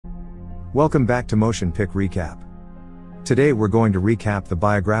Welcome back to MotionPic Recap. Today we're going to recap the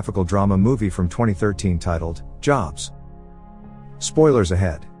biographical drama movie from 2013 titled, Jobs. Spoilers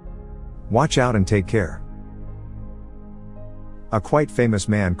ahead. Watch out and take care. A quite famous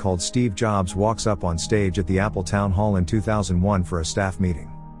man called Steve Jobs walks up on stage at the Apple Town Hall in 2001 for a staff meeting.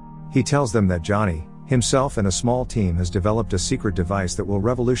 He tells them that Johnny, himself and a small team has developed a secret device that will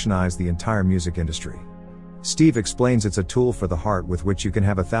revolutionize the entire music industry. Steve explains it's a tool for the heart with which you can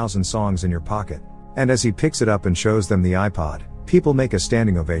have 1,000 songs in your pocket, and as he picks it up and shows them the iPod, people make a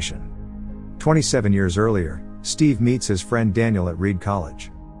standing ovation. 27 years earlier, Steve meets his friend Daniel at Reed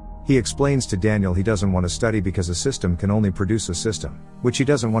College. He explains to Daniel he doesn't want to study because a system can only produce a system, which he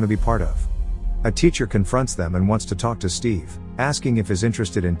doesn't want to be part of. A teacher confronts them and wants to talk to Steve, asking if he's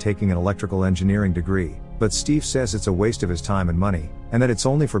interested in taking an electrical engineering degree, but Steve says it's a waste of his time and money, and that it's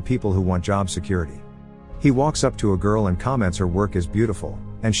only for people who want job security. He walks up to a girl and comments her work is beautiful,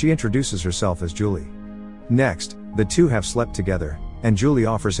 and she introduces herself as Julie. Next, the two have slept together, and Julie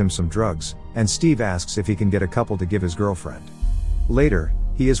offers him some drugs, and Steve asks if he can get a couple to give his girlfriend. Later,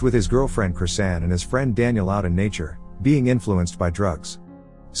 he is with his girlfriend Chrisanne and his friend Daniel out in nature, being influenced by drugs.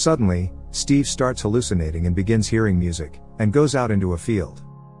 Suddenly, Steve starts hallucinating and begins hearing music, and goes out into a field.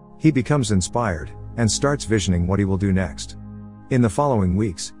 He becomes inspired, and starts visioning what he will do next. In the following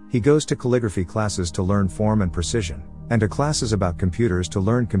weeks, he goes to calligraphy classes to learn form and precision, and to classes about computers to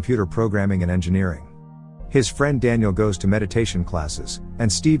learn computer programming and engineering. His friend Daniel goes to meditation classes,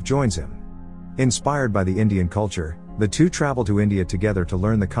 and Steve joins him. Inspired by the Indian culture, the two travel to India together to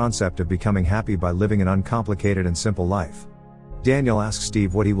learn the concept of becoming happy by living an uncomplicated and simple life. Daniel asks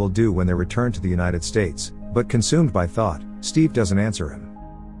Steve what he will do when they return to the United States, but consumed by thought, Steve doesn't answer him.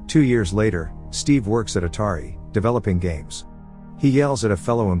 2 years later, Steve works at Atari, developing games. He yells at a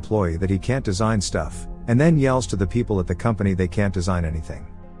fellow employee that he can't design stuff, and then yells to the people at the company they can't design anything.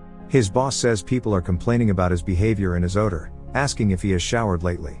 His boss says people are complaining about his behavior and his odor, asking if he has showered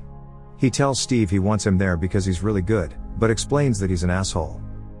lately. He tells Steve he wants him there because he's really good, but explains that he's an asshole.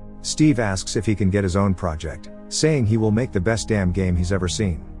 Steve asks if he can get his own project, saying he will make the best damn game he's ever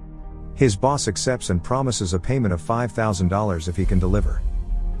seen. His boss accepts and promises a payment of $5,000 if he can deliver.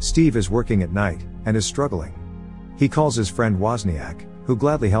 Steve is working at night, and is struggling. He calls his friend Wozniak, who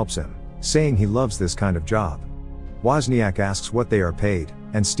gladly helps him, saying he loves this kind of job. Wozniak asks what they are paid,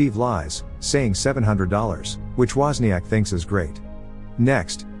 and Steve lies, saying $700, which Wozniak thinks is great.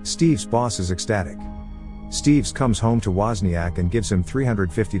 Next, Steve's boss is ecstatic. Steve comes home to Wozniak and gives him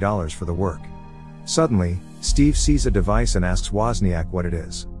 $350 for the work. Suddenly, Steve sees a device and asks Wozniak what it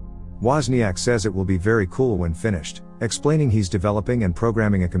is. Wozniak says it will be very cool when finished, explaining he's developing and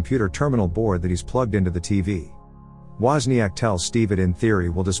programming a computer terminal board that he's plugged into the TV. Wozniak tells Steve it in theory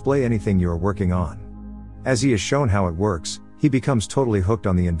will display anything you are working on. As he is shown how it works, he becomes totally hooked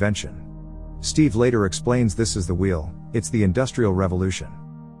on the invention. Steve later explains this is the wheel, it's the Industrial Revolution.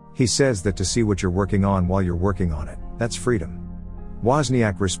 He says that to see what you're working on while you're working on it, that's freedom.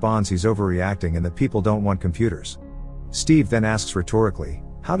 Wozniak responds he's overreacting and that people don't want computers. Steve then asks rhetorically,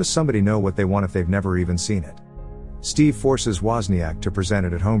 how does somebody know what they want if they've never even seen it? Steve forces Wozniak to present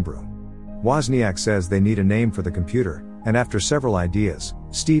it at Homebrew. Wozniak says they need a name for the computer, and after several ideas,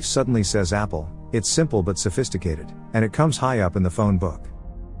 Steve suddenly says Apple. It's simple but sophisticated, and it comes high up in the phone book.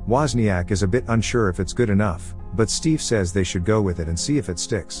 Wozniak is a bit unsure if it's good enough, but Steve says they should go with it and see if it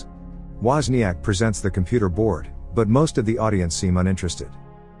sticks. Wozniak presents the computer board, but most of the audience seem uninterested.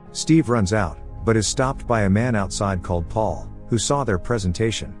 Steve runs out, but is stopped by a man outside called Paul, who saw their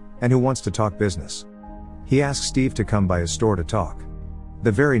presentation, and who wants to talk business. He asks Steve to come by his store to talk.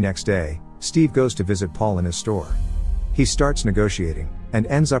 The very next day, Steve goes to visit Paul in his store. He starts negotiating, and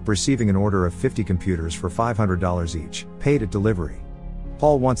ends up receiving an order of 50 computers for $500 each, paid at delivery.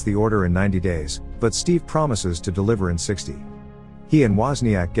 Paul wants the order in 90 days, but Steve promises to deliver in 60. He and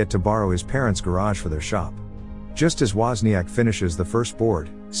Wozniak get to borrow his parents' garage for their shop. Just as Wozniak finishes the first board,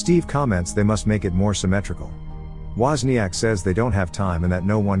 Steve comments they must make it more symmetrical. Wozniak says they don't have time and that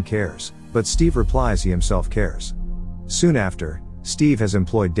no one cares, but Steve replies he himself cares. Soon after, Steve has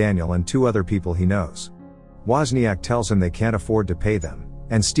employed Daniel and 2 other people he knows. Wozniak tells him they can't afford to pay them,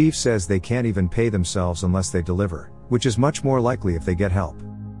 and Steve says they can't even pay themselves unless they deliver, which is much more likely if they get help.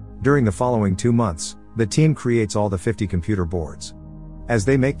 During the following 2 months, the team creates all the 50 computer boards. As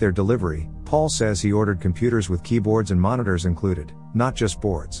they make their delivery, Paul says he ordered computers with keyboards and monitors included, not just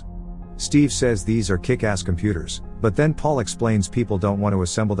boards. Steve says these are kick-ass computers, but then Paul explains people don't want to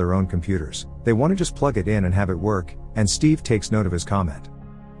assemble their own computers, they want to just plug it in and have it work, and Steve takes note of his comment.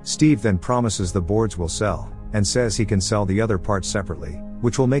 Steve then promises the boards will sell, and says he can sell the other parts separately,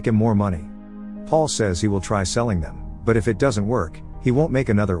 which will make him more money. Paul says he will try selling them, but if it doesn't work, he won't make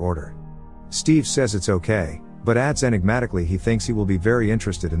another order. Steve says it's okay, but adds enigmatically he thinks he will be very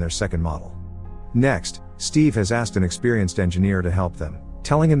interested in their second model. Next, Steve has asked an experienced engineer to help them,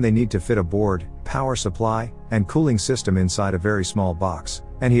 telling him they need to fit a board, power supply, and cooling system inside a very small box,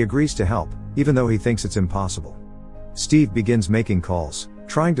 and he agrees to help, even though he thinks it's impossible. Steve begins making calls,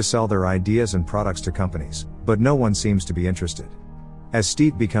 trying to sell their ideas and products to companies, but no one seems to be interested. As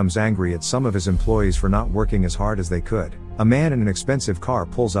Steve becomes angry at some of his employees for not working as hard as they could, a man in an expensive car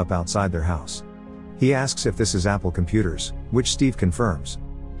pulls up outside their house. He asks if this is Apple Computers, which Steve confirms.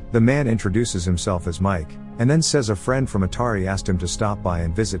 The man introduces himself as Mike, and then says a friend from Atari asked him to stop by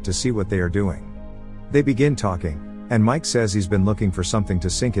and visit to see what they are doing. They begin talking, and Mike says he's been looking for something to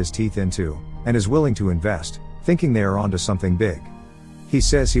sink his teeth into, and is willing to invest, thinking they are onto something big. He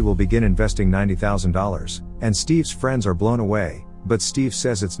says he will begin investing $90,000, and Steve's friends are blown away, but Steve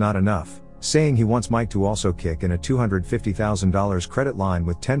says it's not enough, saying he wants Mike to also kick in a $250,000 credit line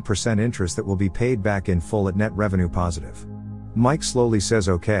with 10% interest that will be paid back in full at net revenue positive. Mike slowly says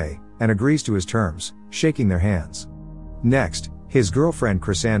okay, and agrees to his terms, shaking their hands. Next, his girlfriend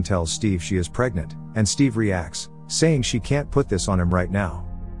Chrisanne tells Steve she is pregnant, and Steve reacts, saying she can't put this on him right now.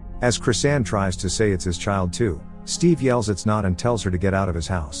 As Chrisanne tries to say it's his child too, Steve yells it's not and tells her to get out of his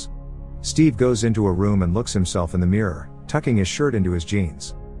house. Steve goes into a room and looks himself in the mirror, tucking his shirt into his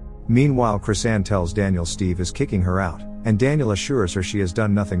jeans. Meanwhile, Chrisanne tells Daniel Steve is kicking her out, and Daniel assures her she has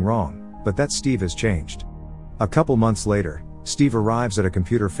done nothing wrong, but that Steve has changed. A couple months later, Steve arrives at a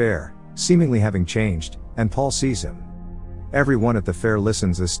computer fair, seemingly having changed, and Paul sees him. Everyone at the fair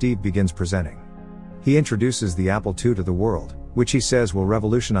listens as Steve begins presenting. He introduces the Apple II to the world, which he says will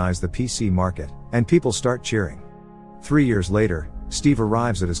revolutionize the PC market, and people start cheering. 3 years later, Steve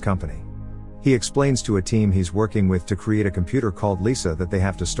arrives at his company. He explains to a team he's working with to create a computer called Lisa that they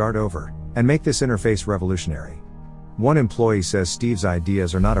have to start over, and make this interface revolutionary. One employee says Steve's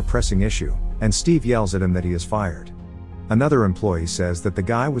ideas are not a pressing issue, and Steve yells at him that he is fired. Another employee says that the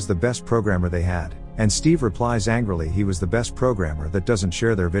guy was the best programmer they had, and Steve replies angrily he was the best programmer that doesn't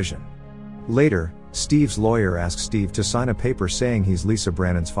share their vision. Later, Steve's lawyer asks Steve to sign a paper saying he's Lisa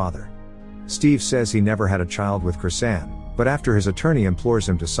Brannon's father. Steve says he never had a child with Chrisanne, but after his attorney implores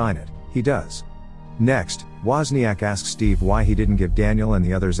him to sign it, he does. Next, Wozniak asks Steve why he didn't give Daniel and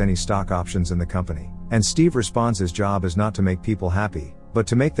the others any stock options in the company, and Steve responds his job is not to make people happy, but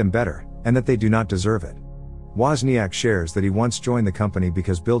to make them better, and that they do not deserve it. Wozniak shares that he once joined the company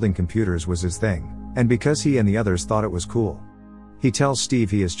because building computers was his thing, and because he and the others thought it was cool. He tells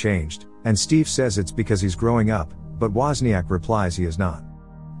Steve he has changed, and Steve says it's because he's growing up, but Wozniak replies he is not.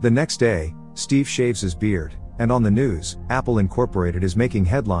 The next day, Steve shaves his beard, and on the news, Apple Incorporated is making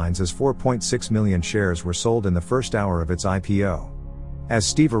headlines as 4.6 million shares were sold in the first hour of its IPO. As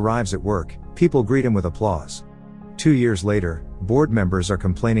Steve arrives at work, people greet him with applause. 2 years later, board members are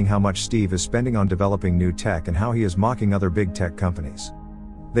complaining how much Steve is spending on developing new tech and how he is mocking other big tech companies.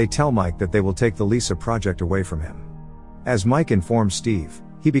 They tell Mike that they will take the Lisa project away from him. As Mike informs Steve,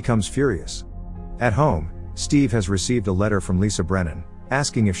 he becomes furious. At home, Steve has received a letter from Lisa Brennan,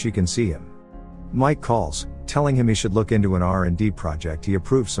 asking if she can see him. Mike calls, telling him he should look into an R&D project he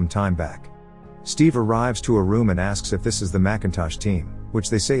approved some time back. Steve arrives to a room and asks if this is the Macintosh team, which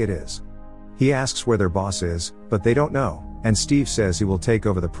they say it is. He asks where their boss is, but they don't know, and Steve says he will take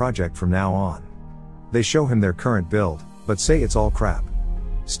over the project from now on. They show him their current build, but say it's all crap.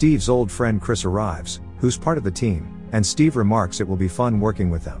 Steve's old friend Chris arrives, who's part of the team, and Steve remarks it will be fun working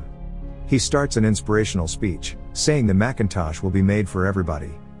with them. He starts an inspirational speech, saying the Macintosh will be made for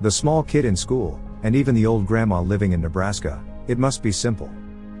everybody, the small kid in school, and even the old grandma living in Nebraska. It must be simple.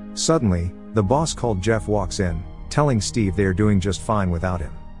 Suddenly, the boss called Jeff walks in, telling Steve they are doing just fine without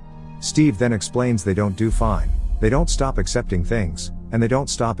him. Steve then explains they don't do fine, they don't stop accepting things, and they don't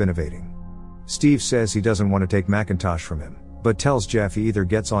stop innovating. Steve says he doesn't want to take Macintosh from him, but tells Jeff he either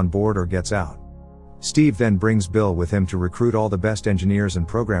gets on board or gets out. Steve then brings Bill with him to recruit all the best engineers and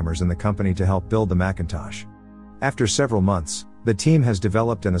programmers in the company to help build the Macintosh. After several months, the team has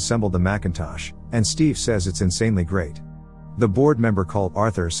developed and assembled the Macintosh, and Steve says it's insanely great. The board member called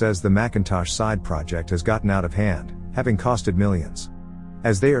Arthur says the Macintosh side project has gotten out of hand, having costed millions.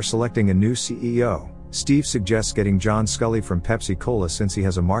 As they are selecting a new CEO, Steve suggests getting John Scully from Pepsi Cola since he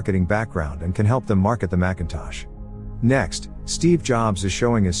has a marketing background and can help them market the Macintosh. Next, Steve Jobs is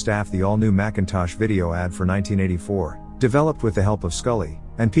showing his staff the all-new Macintosh video ad for 1984, developed with the help of Scully,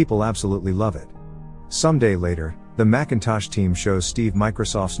 and people absolutely love it. Some day later, the Macintosh team shows Steve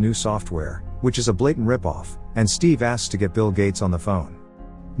Microsoft's new software, which is a blatant ripoff, and Steve asks to get Bill Gates on the phone.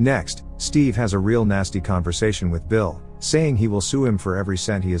 Next, Steve has a real nasty conversation with Bill, saying he will sue him for every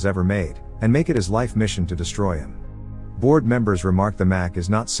cent he has ever made, and make it his life mission to destroy him. Board members remark the Mac is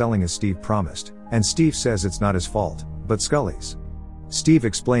not selling as Steve promised, and Steve says it's not his fault, but Scully's. Steve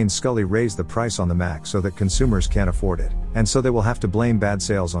explains Scully raised the price on the Mac so that consumers can't afford it, and so they will have to blame bad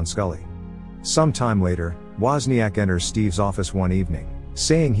sales on Scully. Some time later, Wozniak enters Steve's office one evening,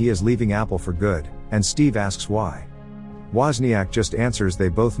 saying he is leaving Apple for good, and Steve asks why. Wozniak just answers they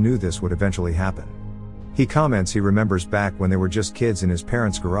both knew this would eventually happen. He comments he remembers back when they were just kids in his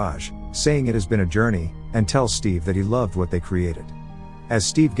parents' garage, saying it has been a journey, and tells Steve that he loved what they created. As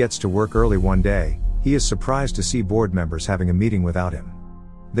Steve gets to work early one day, he is surprised to see board members having a meeting without him.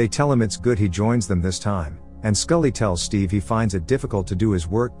 They tell him it's good he joins them this time, and Scully tells Steve he finds it difficult to do his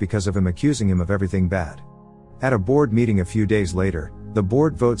work because of him accusing him of everything bad. At a board meeting a few days later, the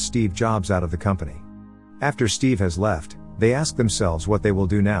board votes Steve Jobs out of the company. After Steve has left, they ask themselves what they will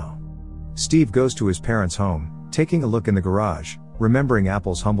do now. Steve goes to his parents' home, taking a look in the garage, remembering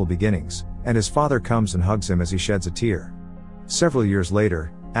Apple's humble beginnings, and his father comes and hugs him as he sheds a tear. Several years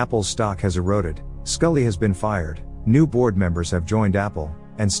later, Apple's stock has eroded, Scully has been fired, new board members have joined Apple,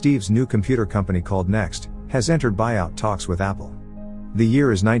 and Steve's new computer company called Next has entered buyout talks with Apple. The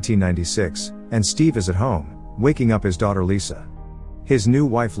year is 1996, and Steve is at home, waking up his daughter Lisa. His new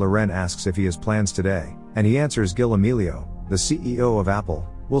wife Loren asks if he has plans today, and he answers Gil Amelio, the CEO of Apple,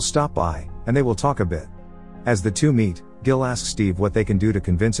 will stop by, and they will talk a bit. As the two meet, Gil asks Steve what they can do to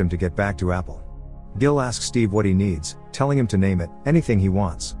convince him to get back to Apple. Gil asks Steve what he needs, telling him to name it, anything he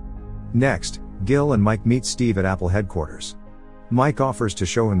wants. Next, Gil and Mike meet Steve at Apple headquarters. Mike offers to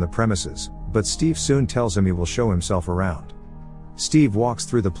show him the premises, but Steve soon tells him he will show himself around. Steve walks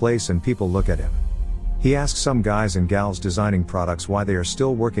through the place and people look at him. He asks some guys and gals designing products why they are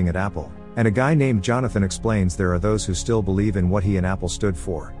still working at Apple, and a guy named Jonathan explains there are those who still believe in what he and Apple stood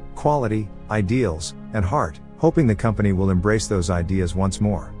for, quality, ideals, and heart, hoping the company will embrace those ideas once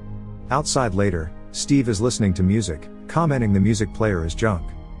more. Outside later, Steve is listening to music, commenting the music player is junk.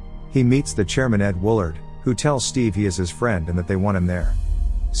 He meets the chairman Ed Woolard, who tells Steve he is his friend and that they want him there.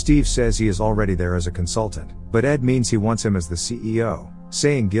 Steve says he is already there as a consultant, but Ed means he wants him as the CEO,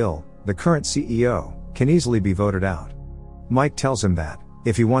 saying Gil, the current CEO, can easily be voted out. Mike tells him that,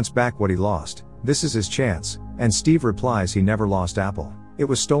 if he wants back what he lost, this is his chance, and Steve replies he never lost Apple, it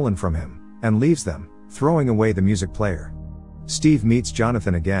was stolen from him, and leaves them, throwing away the music player. Steve meets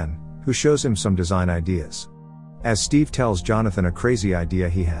Jonathan again, who shows him some design ideas. As Steve tells Jonathan a crazy idea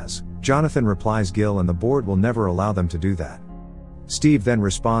he has, Jonathan replies Gil and the board will never allow them to do that. Steve then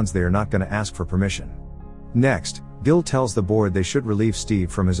responds they are not going to ask for permission. Next, Gil tells the board they should relieve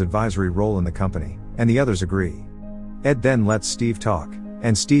Steve from his advisory role in the company, and the others agree. Ed then lets Steve talk,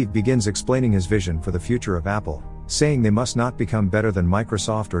 and Steve begins explaining his vision for the future of Apple, saying they must not become better than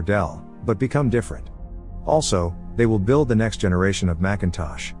Microsoft or Dell, but become different. Also, they will build the next generation of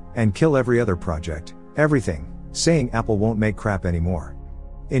Macintosh, and kill every other project, everything, saying Apple won't make crap anymore.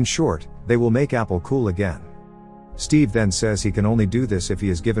 In short, they will make Apple cool again. Steve then says he can only do this if he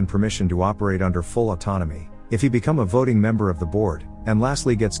is given permission to operate under full autonomy, if he become a voting member of the board, and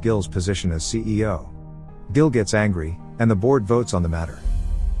lastly gets Gil's position as CEO. Gil gets angry, and the board votes on the matter.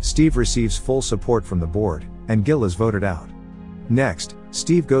 Steve receives full support from the board, and Gil is voted out. Next,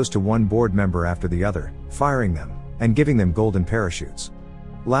 Steve goes to one board member after the other, firing them, and giving them golden parachutes.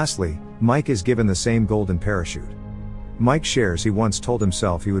 Lastly, Mike is given the same golden parachute. Mike shares he once told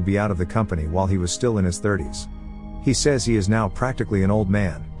himself he would be out of the company while he was still in his 30s. He says he is now practically an old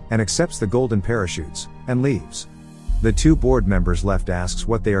man, and accepts the golden parachutes, and leaves. The two board members left asks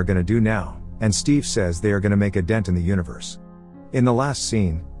what they are going to do now, and Steve says they are going to make a dent in the universe. In the last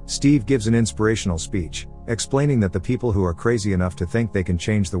scene, Steve gives an inspirational speech, explaining that the people who are crazy enough to think they can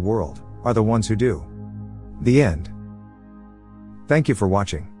change the world, are the ones who do. The end. Thank you for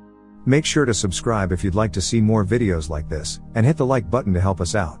watching. Make sure to subscribe if you'd like to see more videos like this, and hit the like button to help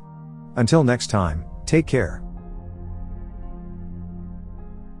us out. Until next time, take care.